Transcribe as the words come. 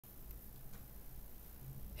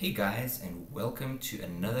Hey guys, and welcome to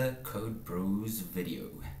another CodeBros video.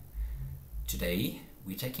 Today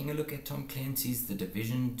we're taking a look at Tom Clancy's The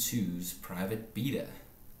Division 2's private beta.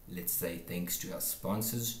 Let's say thanks to our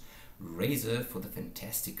sponsors Razer for the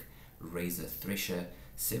fantastic Razer Thresher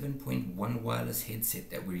 7.1 wireless headset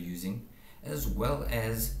that we're using, as well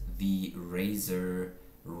as the Razer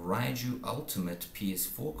Raiju Ultimate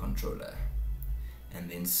PS4 controller. And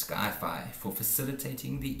then Sky-Fi for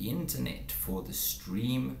facilitating the internet for the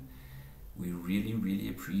stream. We really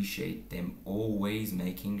appreciate them always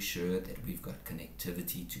making sure that we've got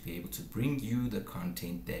connectivity to be able to bring you the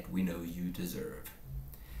content that we know you deserve.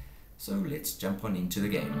 So let's jump on into the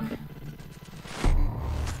game.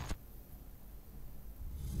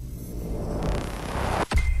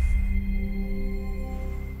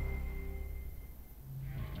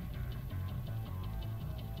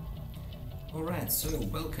 Alright, so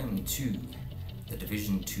welcome to The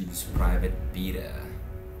Division 2's private beta.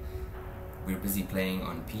 We're busy playing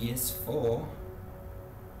on PS4.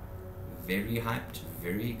 Very hyped,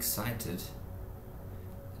 very excited.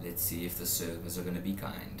 Let's see if the servers are going to be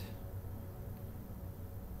kind.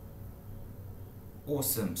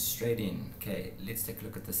 Awesome, straight in. Okay, let's take a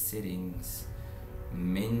look at the settings.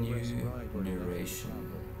 Menu,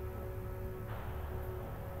 narration.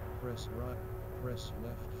 Press right. Press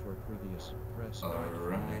left for previous. Press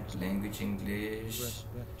Alright, language English. Press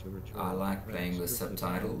back to return. I like playing with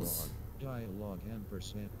subtitles. Dialogue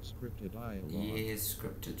scripted dialogue. Yeah,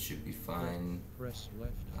 scripted should be fine. Press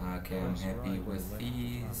left. Okay, I'm happy with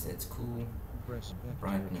these. That's cool. Press back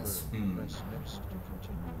Brightness. Press next to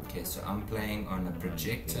continue. Okay, so I'm playing on a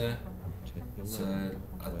projector. So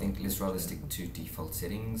I think let's rather stick to default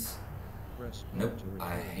settings. Nope,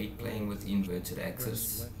 I hate playing with inverted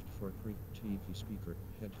axis. For TV speaker,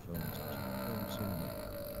 headphones,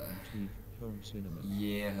 home cinema.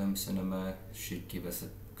 Yeah, home cinema should give us a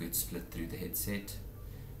good split through the headset.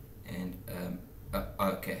 And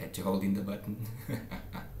okay, I had to hold in the button.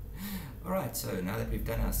 Alright, so now that we've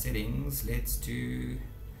done our settings, let's do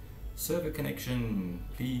server connection.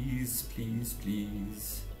 Please.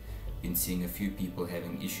 Been seeing a few people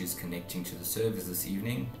having issues connecting to the servers this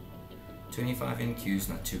evening. 25 in queue's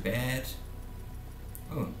not too bad.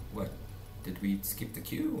 Oh, what? Did we skip the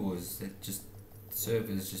queue, or is that just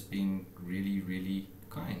servers just being really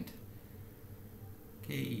kind?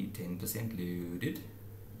 Okay, 10% loaded.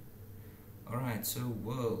 Alright, so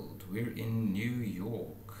world, we're in New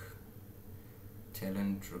York.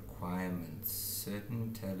 Talent requirements.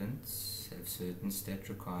 Certain talents have certain stat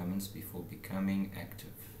requirements before becoming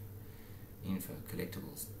active. Info,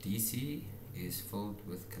 collectibles. DC is filled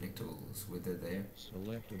with collectibles, whether they're...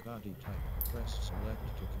 Select a body type. Press select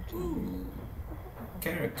to continue. Ooh,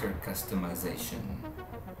 character customization.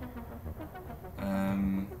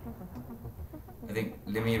 I think,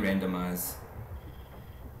 let me randomize.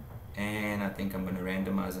 And I think I'm going to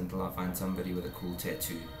randomize until I find somebody with a cool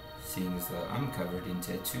tattoo, seeing as though I'm covered in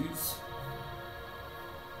tattoos.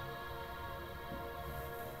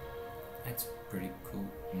 That's pretty cool.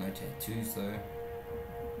 No tattoos though.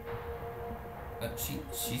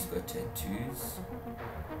 She's got tattoos.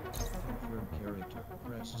 Confirm character.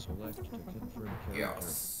 Press select to confirm character.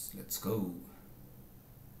 Yes, let's go.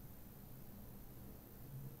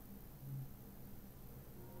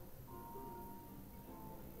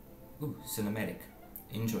 Ooh, cinematic.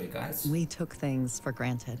 Enjoy, guys. We took things for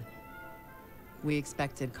granted. We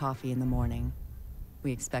expected coffee in the morning.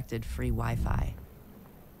 We expected free Wi-Fi.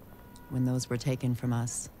 When those were taken from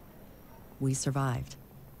us, we survived.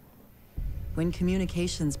 When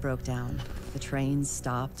communications broke down, the trains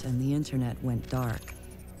stopped and the internet went dark,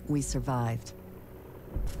 we survived.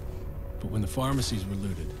 But when the pharmacies were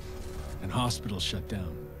looted and hospitals shut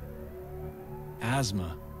down,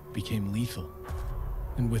 asthma became lethal.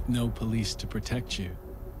 And with no police to protect you,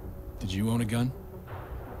 did you own a gun?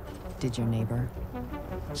 Did your neighbor?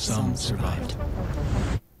 Some survived.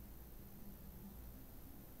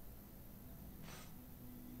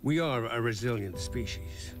 We are a resilient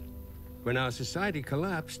species. When our society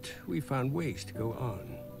collapsed, we found ways to go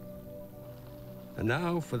on. And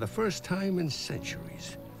now, for the first time in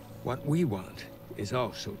centuries, what we want is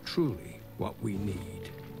also truly what we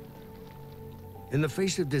need. In the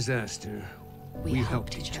face of disaster, we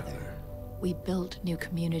helped each other. We built new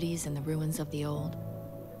communities in the ruins of the old.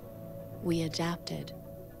 We adapted.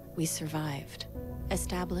 We survived.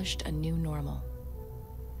 Established a new normal.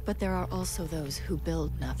 But there are also those who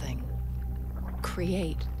build nothing.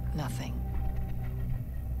 Create nothing.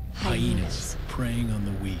 Hyenas preying on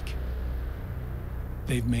the weak.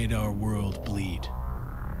 They've made our world bleed.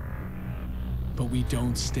 But we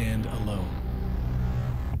don't stand alone.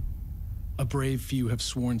 A brave few have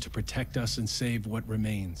sworn to protect us and save what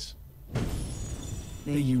remains.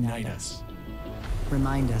 They unite us.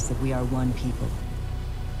 Remind us that we are one people.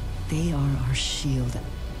 They are our shield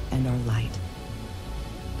and our light.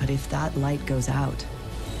 But if that light goes out,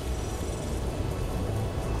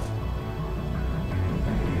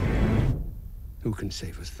 Who can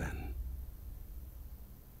save us then?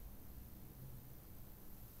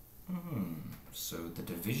 So the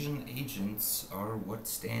Division agents are what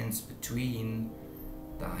stands between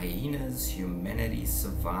the hyenas' humanity's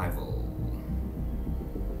survival.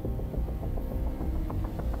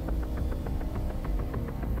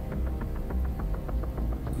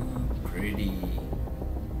 Ooh, pretty.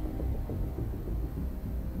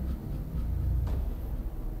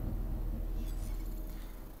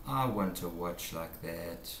 I want to watch like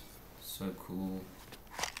that. So cool.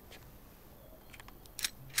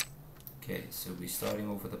 Okay, so we're starting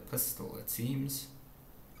off with a pistol, it seems.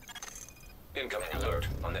 Incoming alert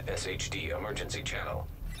on the SHD emergency channel.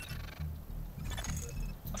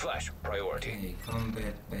 Flash priority. Okay,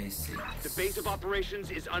 combat basics. The base of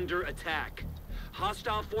operations is under attack.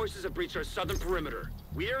 Hostile forces have breached our southern perimeter.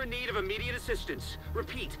 We are in need of immediate assistance.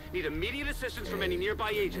 Repeat, need immediate assistance from any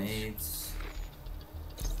nearby agents. Grenades.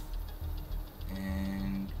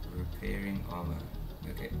 And repairing armor.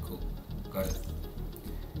 Okay, cool. Got it.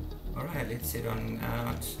 Alright, let's head on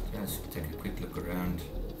out. Let's take a quick look around.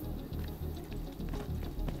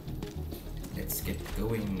 Let's get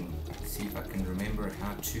going. See if I can remember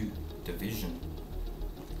how to Division.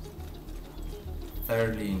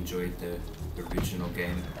 Thoroughly enjoyed the original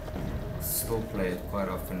game. Still play it quite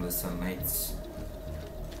often with some mates.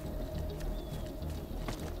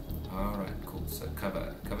 Alright, cool. So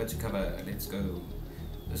cover to cover. Let's go.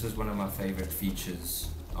 This is one of my favorite features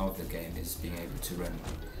of the game, is being able to run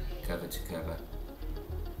cover to cover.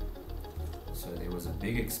 So there was a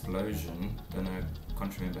big explosion. Don't know,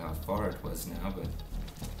 can't remember how far it was now, but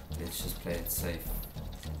let's just play it safe.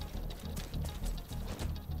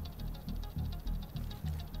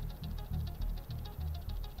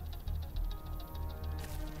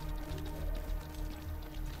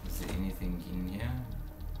 Is there anything in here?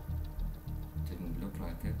 Didn't look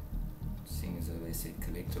like it, seeing as though they said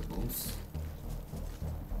collectibles.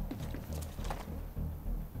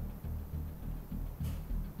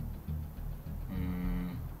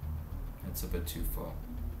 That's a bit too far.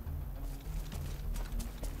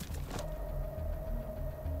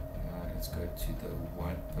 Let's go to the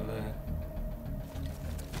white pillar.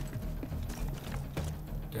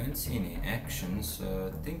 Don't see any action, so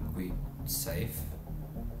I think we're safe.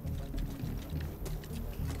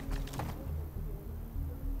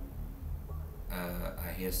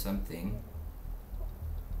 I hear something.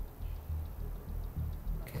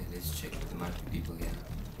 Okay, let's check. There might be people here.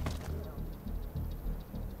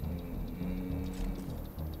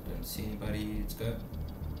 Don't see anybody. Let's go.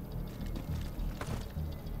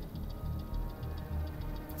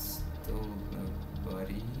 Still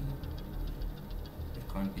nobody.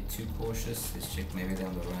 I can't be too cautious. Let's check maybe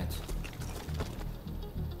down the right.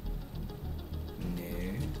 No.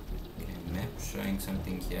 Okay, map showing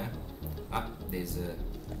something here. Ah, there's a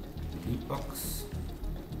loot box.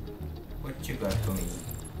 What you got for me?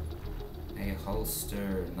 A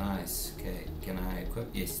holster. Nice. Okay, can I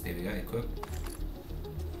equip? Yes, there we go. Equip.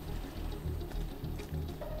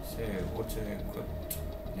 So, auto equipped.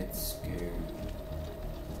 Let's go.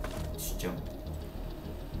 Let's jump.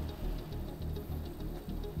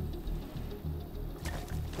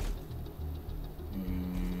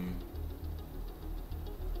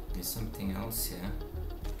 There's something else here.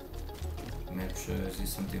 Map shows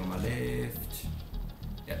there's something on my left.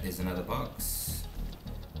 Yeah, there's another box.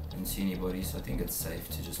 Don't see anybody, so I think it's safe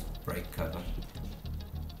to just break cover.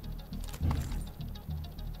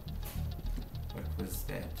 What was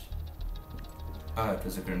that? Oh, it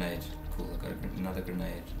was a grenade. Cool, I got another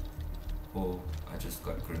grenade. Or I just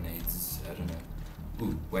got grenades, I don't know.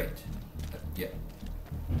 Ooh, wait. Yeah.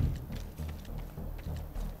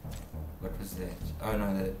 What was that? Oh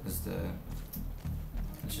no, that was the...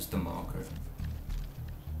 It's just a marker.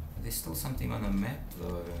 There's still something on the map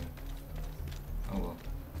though. Oh well.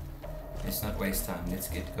 Let's not waste time. Let's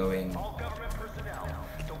get going. All government personnel,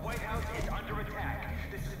 the White House is under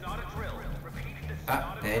attack. This is not a drill. Repeat, this is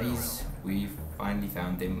not a drill. Baddies. We finally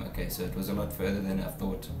found them. Okay, so it was a lot further than I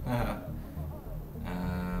thought. No,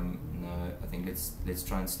 I think let's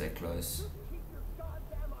try and stay close.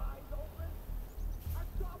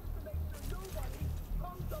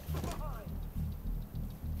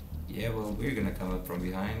 Yeah, well, we're gonna come up from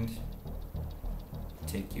behind.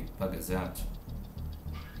 Take you buggers out.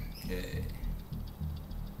 Okay.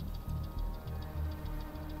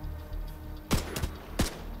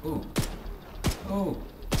 Ooh. Oh.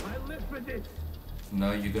 I live for this.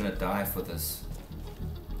 No, you're gonna die for this.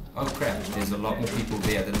 Oh crap, there's a lot more people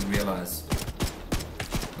there, I didn't realize.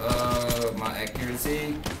 Oh, my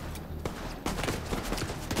accuracy.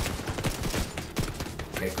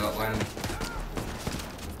 Okay, got one.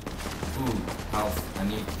 Ooh, health, I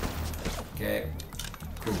need. Okay,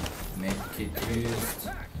 cool. Med kit used.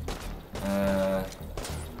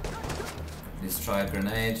 Let's try a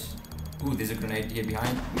grenade. Ooh, there's a grenade here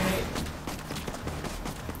behind me.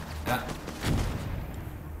 Ah.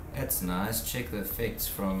 That's nice. Check the effects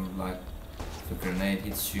from, like, if a grenade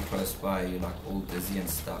hits you close by, you're like all dizzy and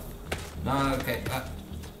stuff. No, okay. Ah.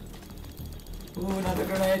 Ooh, another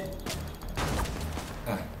grenade.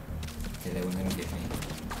 Ah. Okay, they won't even get me.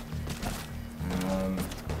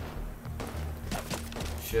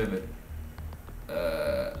 Sure, but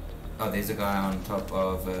oh, there's a guy on top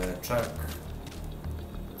of a truck.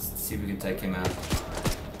 Let's see if we can take him out.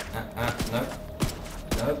 Nope.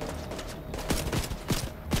 Nope.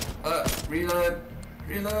 Reload!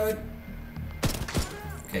 Reload!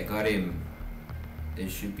 Okay, got him. There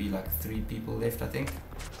should be like 3 people left, I think.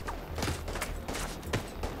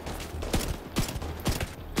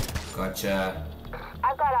 Gotcha.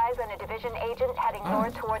 I've got eyes on a division agent heading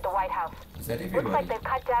north toward the White House. Is that Looks everybody? like they've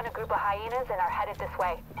cut down a group of hyenas and are headed this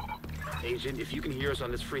way. Agent, if you can hear us on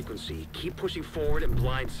this frequency, keep pushing forward and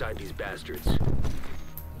blindside these bastards.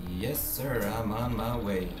 Yes, sir. I'm on my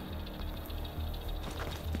way.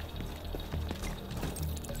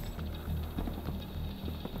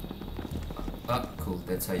 Oh, cool.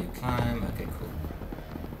 That's how you climb. Okay, cool.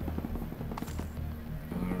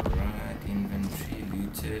 Alright, inventory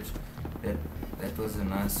looted. That was a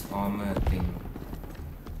nice armor thing.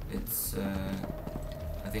 It's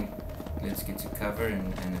I think let's get to cover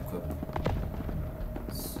and equip.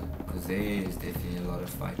 Because there is definitely a lot of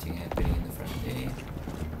fighting happening in the front there.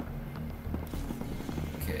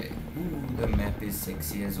 Okay. Ooh, the map is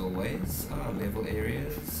sexy as always. Ah, level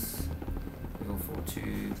areas. Level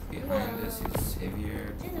 4-2 behind us is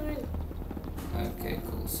heavier. Okay,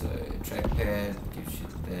 cool. So trackpad gives you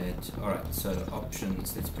that. Alright, so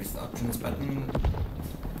options. Let's press the options button.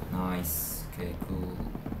 Nice. Okay, cool.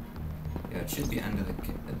 Yeah, it should be under the.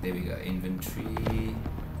 There we go. Inventory.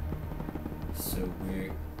 So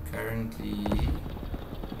we're currently.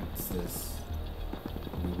 What's this?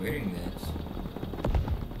 We're wearing that.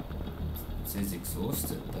 It says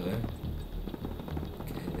exhausted though.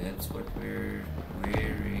 Okay, that's what we're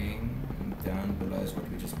wearing. And down below is what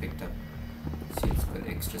we just picked up. See, it's got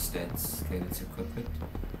extra stats. Okay, let's equip it.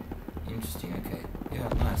 Interesting. Okay, yeah,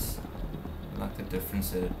 nice. I like the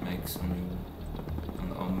difference that it makes on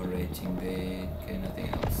the armor rating there. Okay, nothing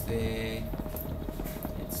else there.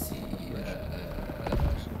 Let's see.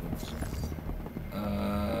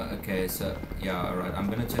 Okay, so yeah, alright. I'm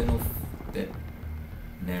gonna turn off that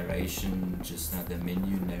narration just now, the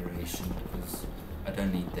menu narration, because I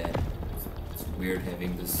don't need that. It's weird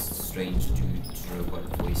having this strange dude robot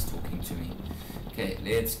voice talking to me. Okay,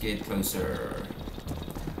 let's get closer.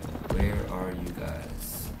 Where are you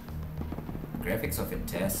guys? Graphics are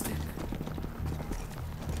fantastic.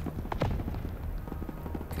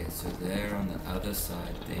 Okay, so they're on the other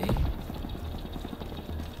side there.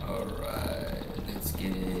 Alright, let's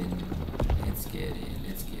get in. Let's get in.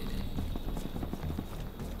 Let's get in.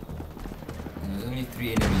 And there's only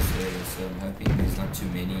 3 enemies there, so I'm hoping there's not too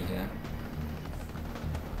many here.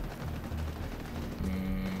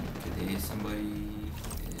 Okay, there's somebody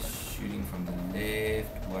shooting from the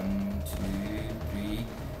left. 1, 2, 3.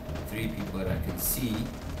 3 people that I can see.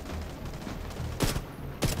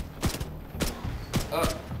 Oh,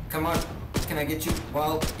 come on. Can I get you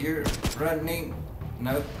while you're running?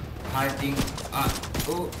 Nope. Hiding. Ah.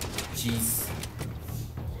 Oh, jeez.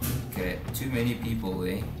 Okay, too many people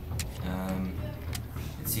there.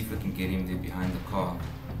 Let's see if we can get him there behind the car.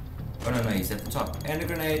 Oh no, he's at the top. And a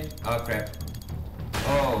grenade. Oh crap.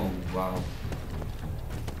 Oh wow.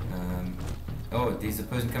 Oh, there's a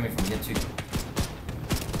person coming from here too.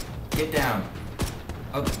 Get down.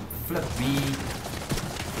 Oh, flip me.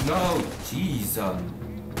 No, jeez.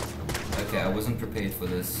 Okay, I wasn't prepared for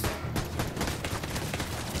this.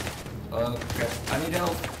 Oh crap. I need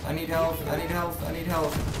help. I need help. I need help. I need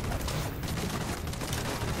help.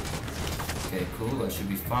 Okay, cool. I should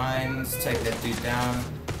be fine. Let's take that dude down.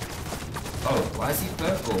 Oh, why is he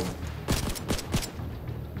purple?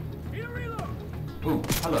 Ooh,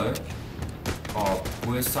 hello. Oh,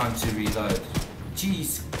 worst time to reload.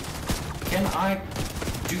 Jeez. Can I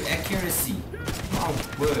do accuracy? My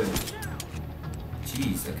word.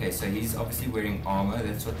 Jeez, okay, so he's obviously wearing armor.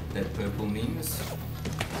 That's what that purple means.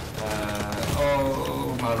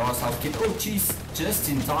 Oh, my last health kit. Oh, jeez, just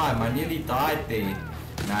in time. I nearly died there.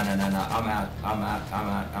 No. I'm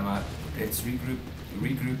out. Let's regroup.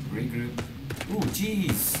 Ooh,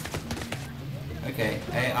 jeez. Okay,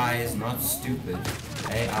 AI is not stupid.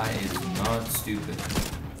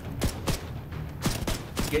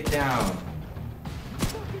 Get down.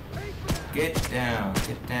 Get down.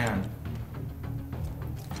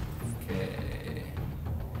 Okay.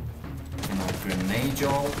 Can I grenade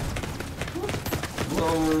y'all?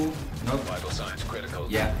 Whoa. Nope. Vital signs critical.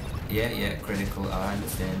 Yeah, critical, I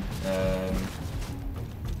understand.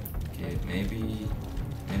 Okay, maybe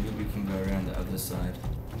we can go around the other side.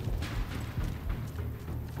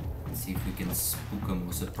 Let's see if we can spook him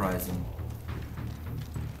or surprise him.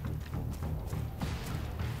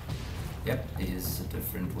 Yep, there's a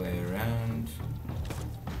different way around.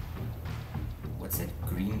 What's that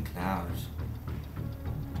green cloud?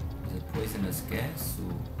 Is it poisonous gas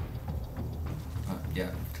or... Oh,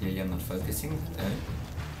 yeah, clearly I'm not focusing.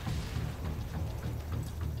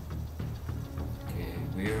 Okay,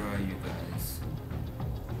 where are you guys?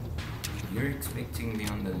 You're expecting me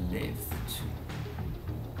on the left.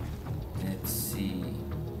 Let's see.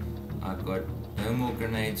 I've got no more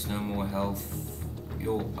grenades, no more health.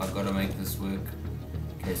 Yo, I've got to make this work.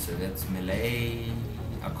 Okay, so that's melee.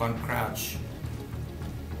 I can't crouch.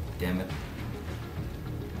 Damn it.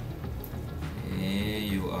 There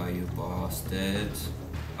you are, you bastard.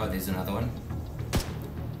 Oh, there's another one.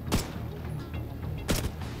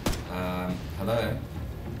 Hello?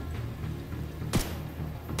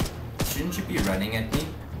 Shouldn't you be running at me?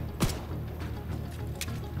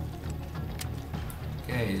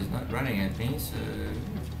 Okay, he's not running at me, so...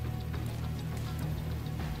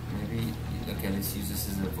 maybe... okay, let's use this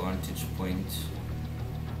as a vantage point.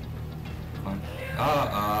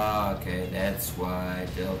 Okay, that's why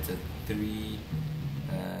Delta 3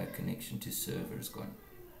 connection to server is gone.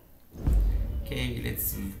 Okay,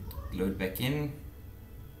 let's load back in.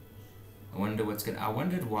 I wonder what's I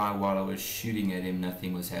wondered why while I was shooting at him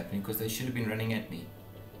nothing was happening, because they should have been running at me.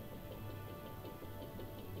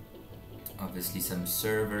 Obviously some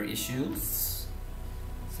server issues.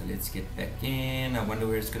 So let's get back in. I wonder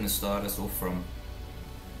where it's going to start us off from.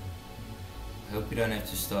 I hope we don't have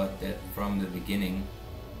to start that from the beginning.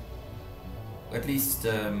 At least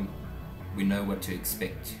we know what to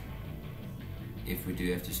expect if we do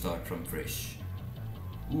have to start from fresh.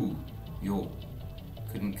 Ooh,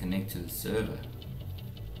 couldn't connect to the server.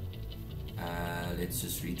 Let's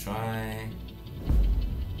just retry.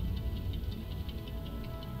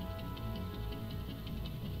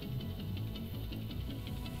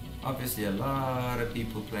 Obviously a lot of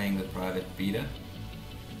people playing the private beta,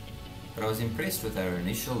 but I was impressed with our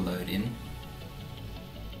initial load-in.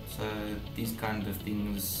 So these kind of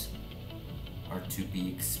things are to be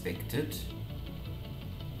expected.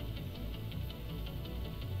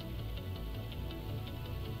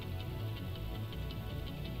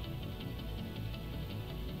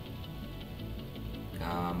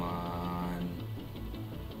 Come on.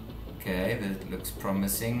 Okay, that looks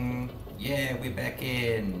promising. Yeah, we're back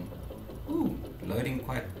in. Ooh, loading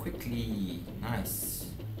quite quickly. Nice.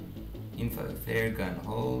 Info, flare gun.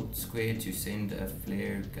 Hold square to send a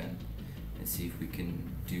flare gun. Let's see if we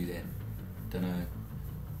can do that.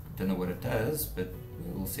 Don't know what it does, but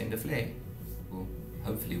we'll send a flare. Well,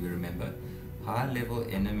 hopefully we remember. High level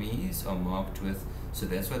enemies are marked with, so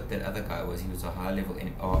that's what that other guy was. He was a high level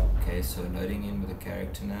enemy. Oh, okay, so loading in with a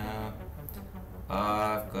character now.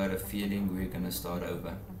 I've got a feeling we're gonna start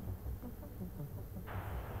over.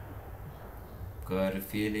 Got a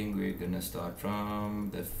feeling we're gonna start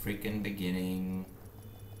from the freaking beginning.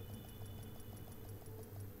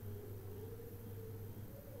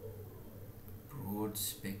 Broad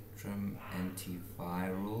spectrum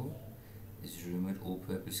antiviral is rumored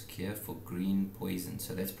all-purpose cure for green poison.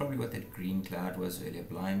 So that's probably what that green cloud was earlier.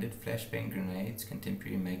 Blinded, flashbang grenades can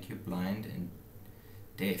temporarily make you blind and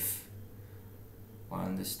deaf. While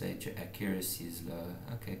on this stage your accuracy is low.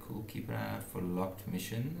 Okay, cool. Keep an eye out for locked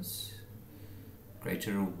missions.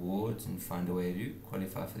 Greater rewards and find a way to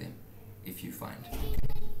qualify for them. If you find.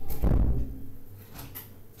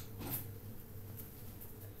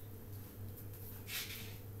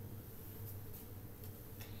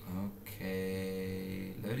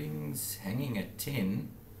 Okay, loading's hanging at 10.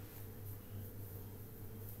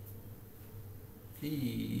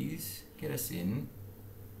 Please get us in.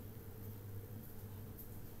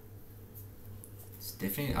 It's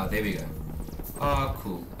definitely, oh, there we go. Oh,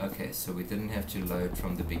 cool. Okay, so we didn't have to load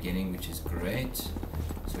from the beginning, which is great.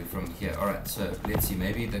 So we're from here. Alright, so let's see.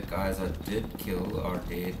 Maybe the guys I did kill are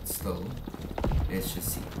dead still. Let's just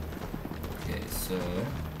see. Okay, so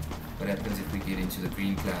What happens if we get into the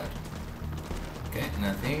green cloud? Okay,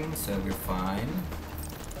 nothing, so we're fine.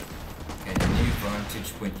 Okay, new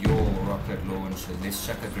vantage point, your rocket launcher. Let's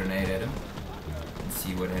chuck a grenade at him and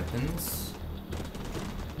see what happens.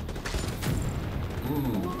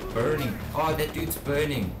 Ooh, burning. Oh, that dude's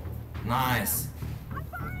burning. Nice.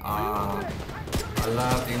 I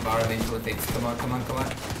love the environmental effects. Come on, come on, come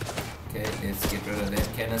on. Okay, let's get rid of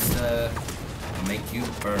that canister. Make you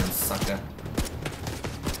burn, sucker.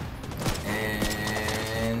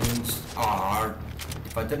 And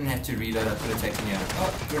if I didn't have to reload, I could have taken you out.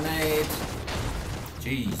 Oh, grenade!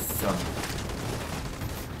 Jeez.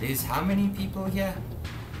 There's how many people here?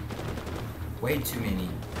 Way too many.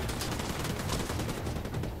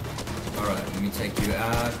 Alright, let me take you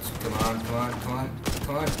out. Come on, come on, come on,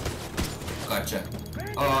 come on. Gotcha.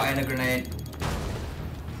 Oh, and a grenade.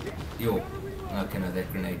 Yo. Okay, no,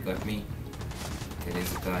 that grenade got me. Okay,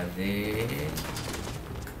 there's a guy there.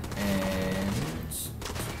 And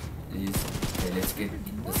okay, let's get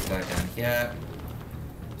this guy down here.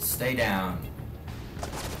 Stay down.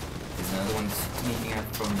 There's another one sneaking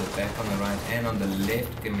up from the back on the right and on the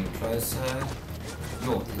left, getting closer.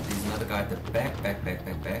 Yo, there's another guy at the back.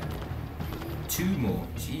 Two more.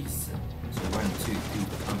 Jeez. So 1, 2, 3.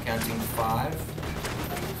 I'm counting 5.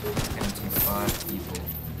 Counting 5 people.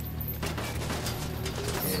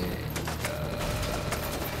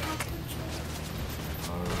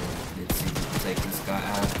 Alright, let's see if we can take this guy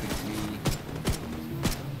out quickly.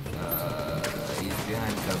 He's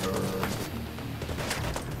behind cover.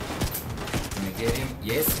 Can we get him?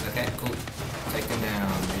 Yes? Okay, cool. Take him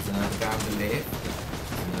down. There's another guy on the left.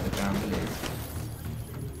 Another guy on the left.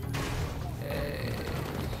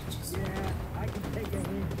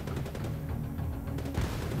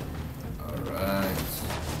 Alright.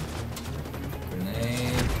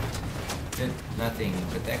 Grenade. Did nothing,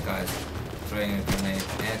 but that guy's throwing a grenade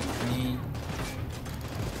at me.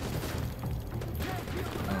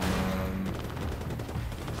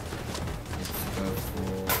 Let's go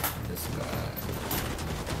for this guy.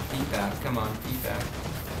 Peep out, come on, peep out.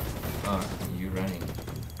 Oh, you running.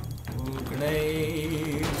 Ooh,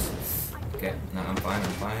 grenades! Okay, no, I'm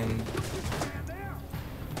fine.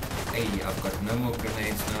 Hey, I've got no more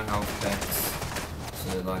grenades, no health packs. So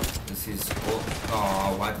like, this is all...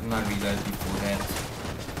 Oh, why didn't I reload before that?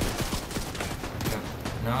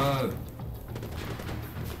 No!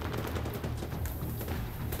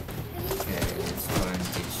 Okay, let's try and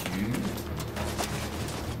get you.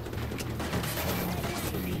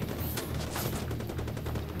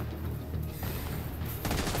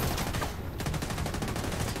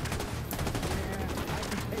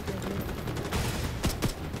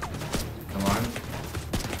 Come on.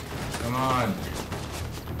 Come on.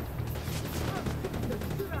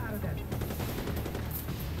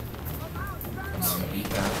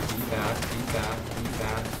 Beep out.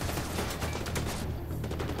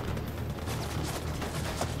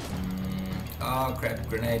 Oh crap,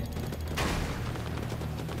 grenade.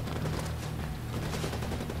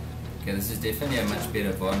 Okay, this is definitely a much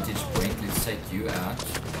better vantage point. Let's take you out.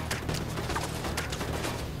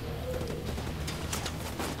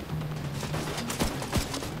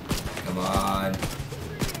 Come on.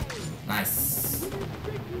 Nice.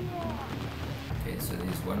 Okay, so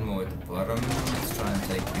there's one more at the bottom. Let's try and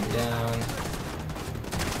take you down.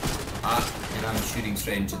 And I'm shooting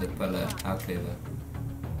straight into the pillar. How clever.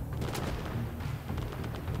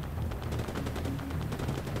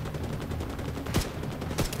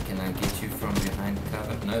 Can I get you from behind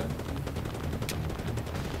cover? Nope.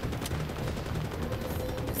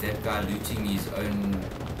 Is that guy looting his own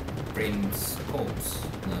friend's corpse?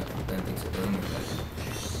 No, I don't think so. It doesn't look like it.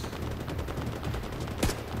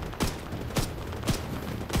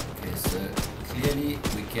 Okay, so clearly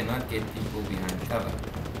we cannot get people behind cover.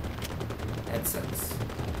 That sucks.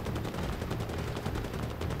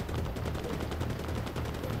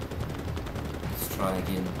 Let's try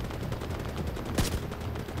again.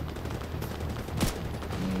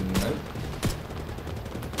 Nope.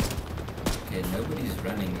 Okay, nobody's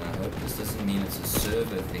running. I hope this doesn't mean it's a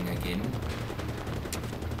server thing again.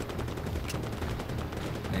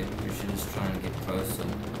 Maybe we should just try and get closer.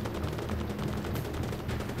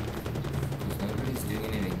 Because nobody's doing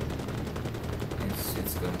anything.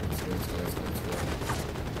 Let's go.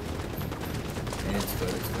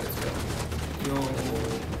 Yo!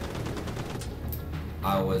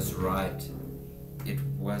 I was right. It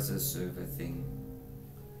was a server thing.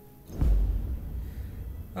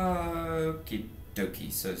 Okie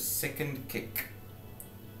dokie, so second kick.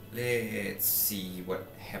 Let's see what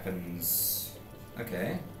happens.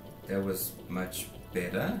 Okay, that was much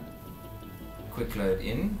better. Quick load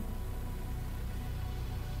in.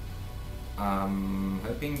 I'm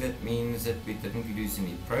hoping that means that we didn't lose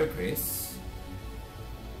any progress.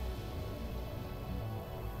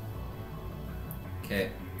 Okay.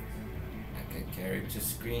 Okay, character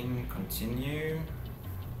screen, continue.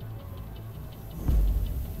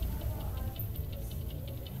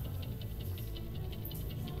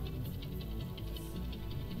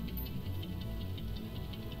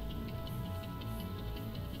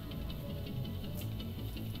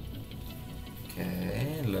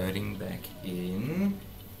 Okay, loading back in.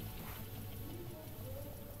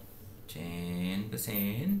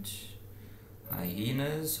 10%.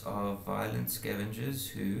 Hyenas are violent scavengers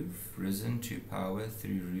who've risen to power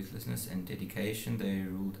through ruthlessness and dedication. They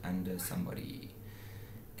ruled under somebody.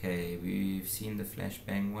 Okay, we've seen the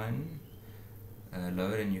flashbang one.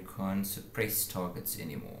 Load and you can't suppress targets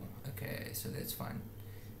anymore. Okay, so that's fine.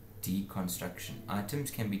 Deconstruction. Items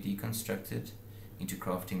can be deconstructed into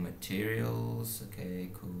crafting materials. Okay,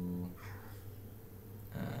 cool.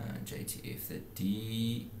 JTF. The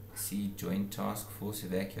DC Joint Task Force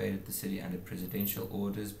evacuated the city under presidential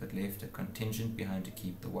orders but left a contingent behind to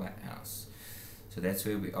keep the White House. So that's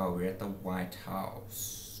where we are. We're at the White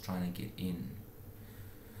House trying to get in.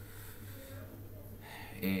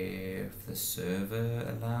 If the server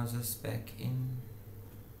allows us back in.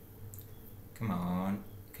 Come on.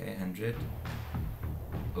 Okay, 100.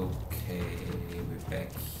 Okay, we're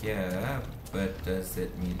back here, but does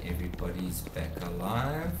that mean everybody's back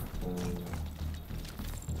alive, or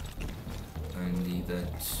only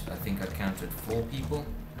that? I think I counted 4 people.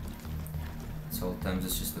 This whole time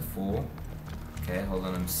it's just the 4. Okay, hold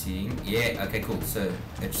on, I'm seeing. Yeah, okay, cool. So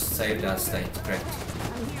it saved our state. Correct.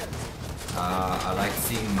 I like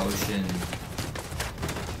seeing motion.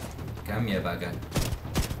 Come here, bugger.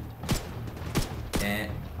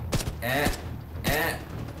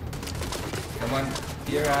 Come on,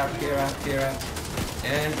 peer up,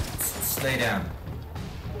 and stay down.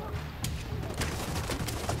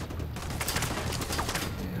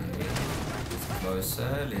 Okay,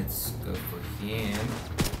 closer, let's go for him.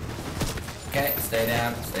 Okay, stay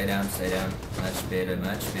down. Much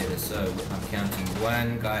better. So I'm counting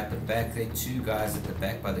 1 guy at the back there, 2 guys at the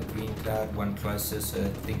back by the green cloud, 1 closer, so I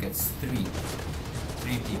think it's 3.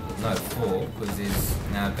 3 people, no, 4, because there's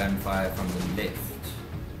now gunfire from the left.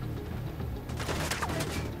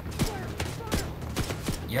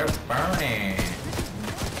 You're burning.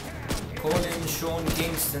 Call in Sean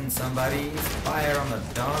Kingston, somebody. Fire on the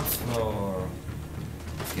dance floor.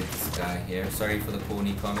 Let's get this guy here. Sorry for the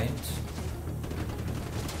corny comment.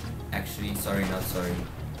 Actually, sorry, not sorry.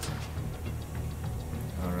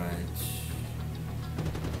 Alright.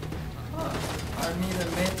 Oh, I need a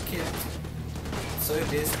med kit. So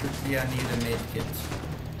desperately I need a med kit.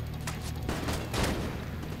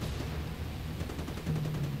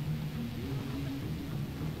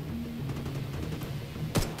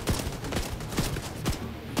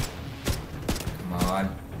 Come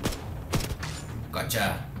on.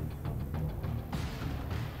 Gotcha.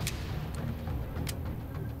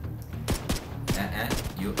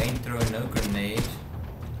 You ain't throwing no grenade.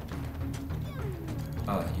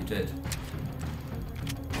 Oh, you did.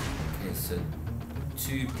 Okay, so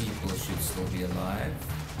 2 people should still be alive.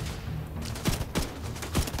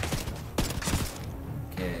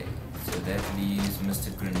 Okay, so that leaves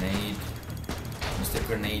Mr.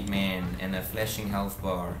 Grenade Man, and a flashing health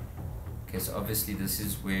bar. Okay, so obviously this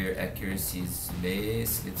is where accuracy is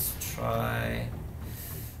less. Let's try.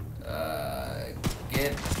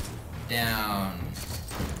 Get down.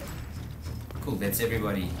 Cool, that's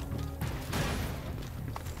everybody.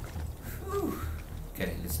 Whew.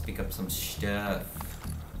 Okay, let's pick up some stuff.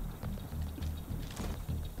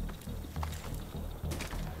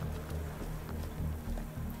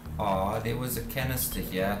 Aw, there was a canister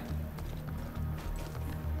here.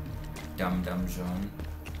 Dum John.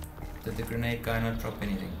 Did the grenade guy not drop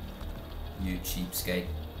anything? You cheapskate.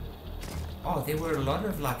 Oh, there were a lot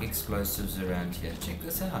of like explosives around here. Check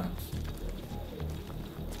this out.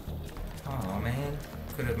 Oh man,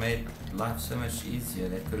 could have made life so much easier.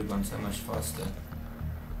 That could have gone so much faster.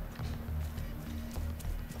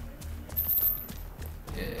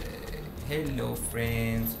 Hello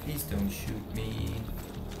friends, please don't shoot me.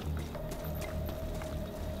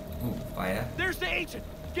 Ooh, fire. There's the agent!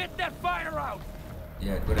 Get that fire out!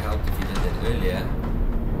 Yeah, it would have helped if you did that earlier.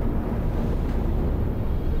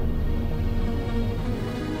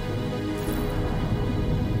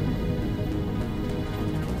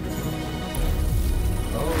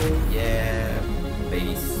 Oh yeah,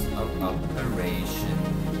 base of operations.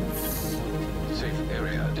 Safe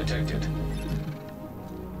area detected.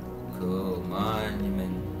 Cool,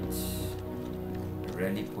 monument.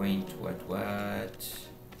 Rally point, what?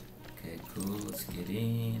 Okay, cool. Let's get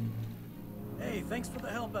in. Hey, thanks for the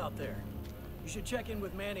help out there. You should check in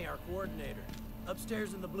with Manny, our coordinator.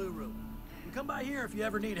 Upstairs in the blue room. And come by here if you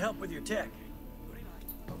ever need help with your tech.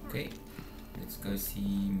 Okay. Let's go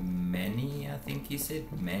see Manny, I think he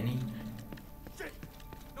said. Manny. Shit!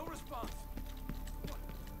 No response.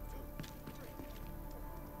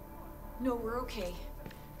 No, we're okay.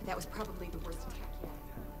 That was probably the worst attack yet.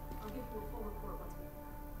 I'll give you a full report once we...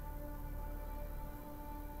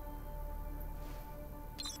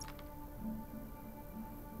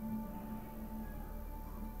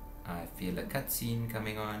 I feel a cutscene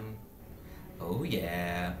coming on. Oh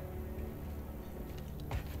yeah.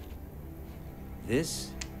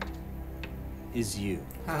 This is you.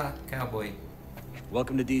 Haha, cowboy.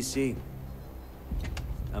 Welcome to DC.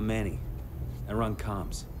 I'm Manny. I run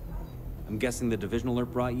comms. I'm guessing the Division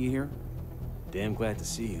alert brought you here? Damn glad to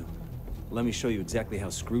see you. Let me show you exactly how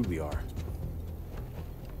screwed we are.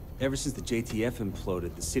 Ever since the JTF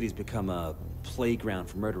imploded, the city's become a playground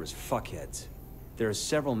for murderous fuckheads. There are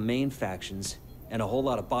several main factions, and a whole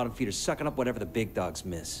lot of bottom feeders sucking up whatever the big dogs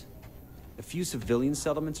miss. A few civilian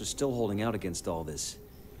settlements are still holding out against all this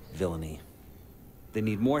villainy. They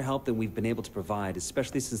need more help than we've been able to provide,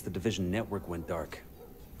 especially since the Division network went dark.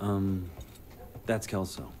 That's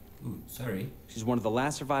Kelso. Ooh, sorry. She's one of the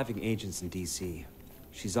last surviving agents in DC.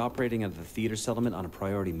 She's operating at the theater settlement on a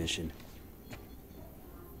priority mission.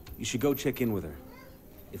 You should go check in with her.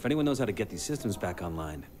 If anyone knows how to get these systems back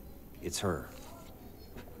online, it's her.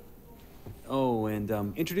 Oh, and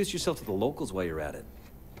introduce yourself to the locals while you're at it.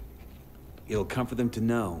 It'll comfort them to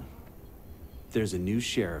know there's a new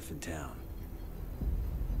sheriff in town.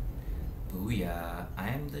 Booyah, I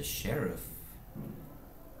am the sheriff.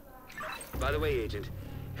 By the way, Agent,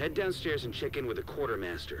 head downstairs and check in with the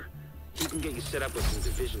quartermaster. He can get you set up with some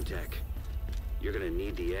Division tech. You're gonna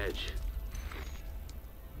need the edge.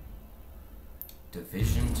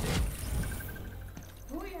 Division tech.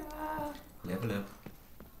 Booyah! Level up.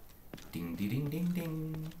 Ding ding ding ding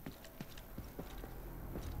ding.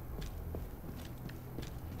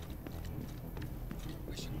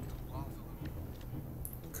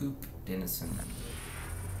 Coop Dennison.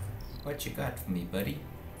 What you got for me, buddy?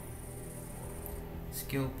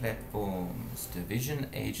 Skill platforms. Division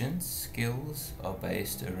agents' skills are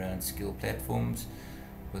based around skill platforms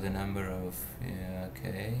with a number of... yeah,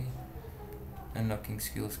 okay. Unlocking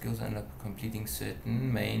skills, unlock completing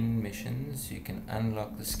certain main missions. You can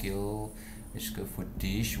unlock the skill. Let's go for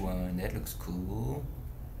dish one. That looks cool.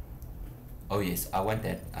 Oh yes, I want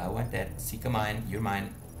that. I want that. Seeker mine. You're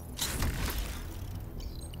mine.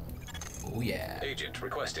 Oh yeah. Agent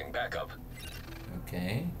requesting backup.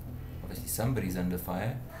 Okay. Obviously somebody's under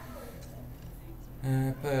fire.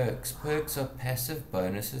 Perks. Perks are passive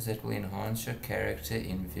bonuses that will enhance your character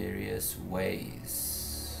in various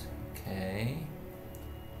ways. Okay.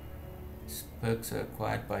 Perks are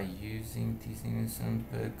acquired by using these things. Some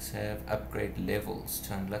perks have upgrade levels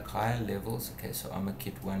to unlock higher levels. Okay, so armor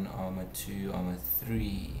kit 1, armor 2, armor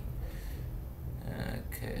 3.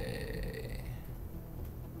 Okay.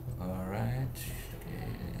 Alright. Okay.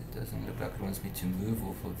 It doesn't look like it wants me to move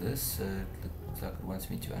off of this. It looks like it wants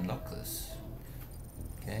me to unlock this.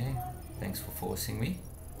 Okay. Thanks for forcing me.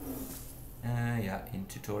 Yeah, in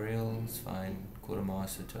tutorials, fine.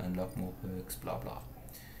 Quartermaster to unlock more perks, blah blah.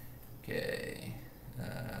 Okay,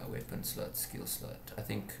 weapon slot, skill slot. I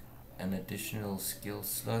think an additional skill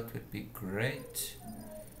slot would be great.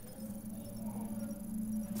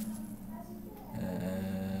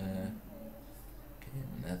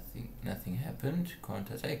 Okay, nothing happened.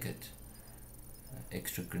 Can't I take it?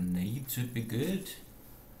 Extra grenades would be good.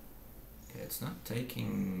 Okay, it's not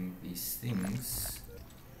taking these things.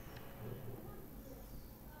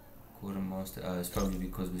 Quartermaster, it's probably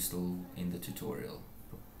because we're still in the tutorial.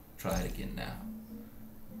 Try it again now.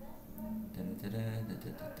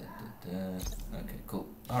 Okay, cool.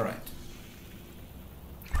 Alright.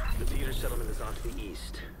 The theater settlement is off to the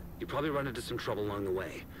east. You'll probably run into some trouble along the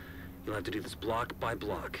way. You'll have to do this block by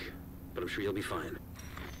block, but I'm sure you'll be fine.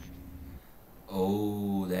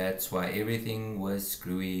 Oh, that's why everything was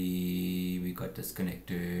screwy. We got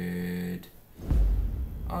disconnected.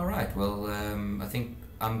 Alright, well, I think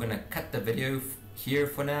I'm gonna cut the video here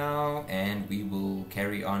for now, and we will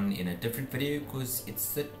carry on in a different video because it's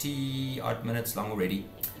 30 odd minutes long already.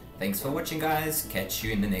 Thanks for watching, guys. Catch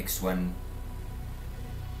you in the next one.